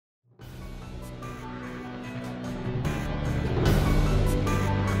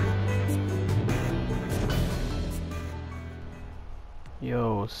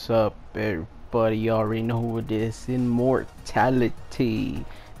Yo, what's up, everybody? You already know who it is, Immortality.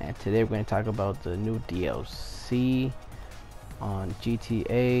 And today we're going to talk about the new DLC on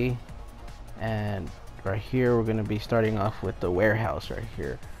GTA. And right here, we're going to be starting off with the warehouse right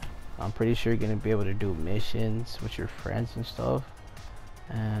here. I'm pretty sure you're going to be able to do missions with your friends and stuff.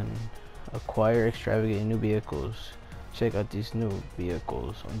 And acquire extravagant new vehicles. Check out these new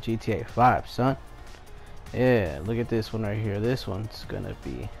vehicles on GTA 5, son. Yeah, look at this one right here. This one's gonna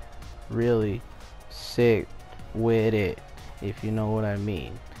be really sick with it, if you know what I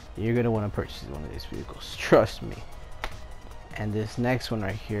mean. You're gonna want to purchase one of these vehicles, trust me. And this next one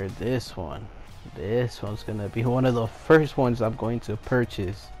right here, this one's gonna be one of the first ones I'm going to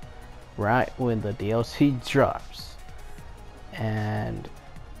purchase right when the DLC drops. And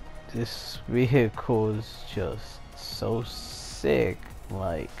this vehicle is just so sick.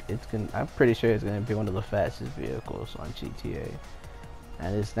 Like, I'm pretty sure it's gonna be one of the fastest vehicles on GTA.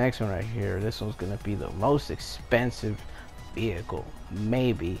 And this next one right here, this one's gonna be the most expensive vehicle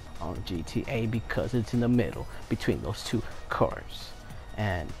maybe on GTA, because it's in the middle between those two cars.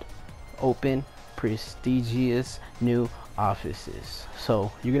 And open prestigious new offices, so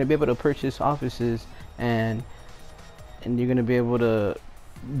you're gonna be able to purchase offices, and you're gonna be able to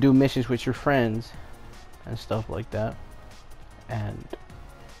do missions with your friends and stuff like that. And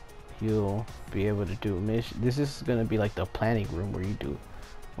you'll be able to do missions. This is gonna be like the planning room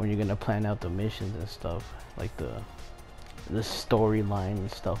where you're gonna plan out the missions and stuff, like the storyline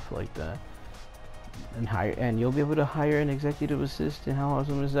and stuff like that. And you'll be able to hire an executive assistant. How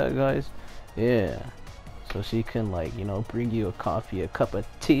awesome is that, guys? Yeah. So she can, like, you know, bring you a coffee, a cup of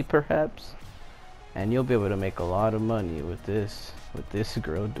tea perhaps, and you'll be able to make a lot of money with this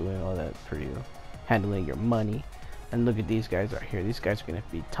girl doing all that for you, handling your money. And look at these guys right here. These guys are gonna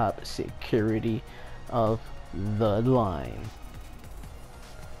be top security of the line.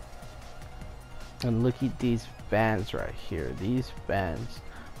 And look at these vans right here. These vans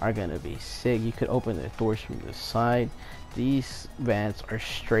are gonna be sick. You could open the doors from the side. These vans are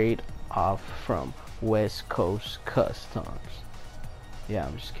straight off from West Coast Customs. Yeah,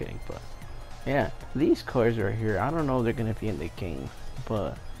 I'm just kidding, but yeah, these cars right here, I don't know if they're gonna be in the game,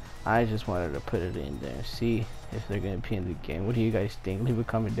 but I just wanted to put it in there, see if they're gonna be in the game. What do you guys think? Leave a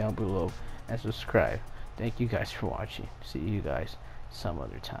comment down below and subscribe. Thank you guys for watching. See you guys some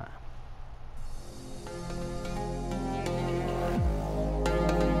other time.